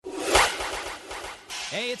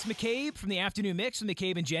Hey, it's McCabe from the Afternoon Mix with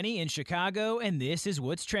McCabe and Jenny in Chicago, and this is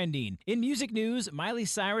what's trending. In music news, Miley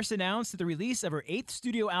Cyrus announced that the release of her 8th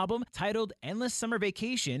studio album, titled Endless Summer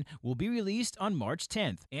Vacation, will be released on March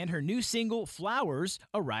 10th, and her new single, Flowers,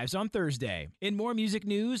 arrives on Thursday. In more music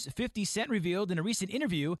news, 50 Cent revealed in a recent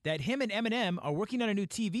interview that him and Eminem are working on a new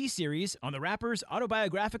TV series on the rapper's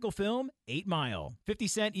autobiographical film, 8 Mile. 50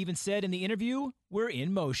 Cent even said in the interview, "We're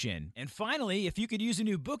in motion." And finally, if you could use a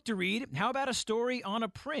new book to read, how about a story on a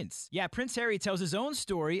prince? Yeah, Prince Harry tells his own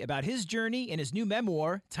story about his journey in his new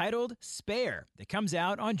memoir titled Spare that comes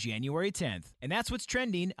out on January 10th. And that's what's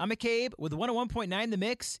trending. I'm McCabe with 101.9 The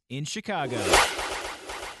Mix in Chicago.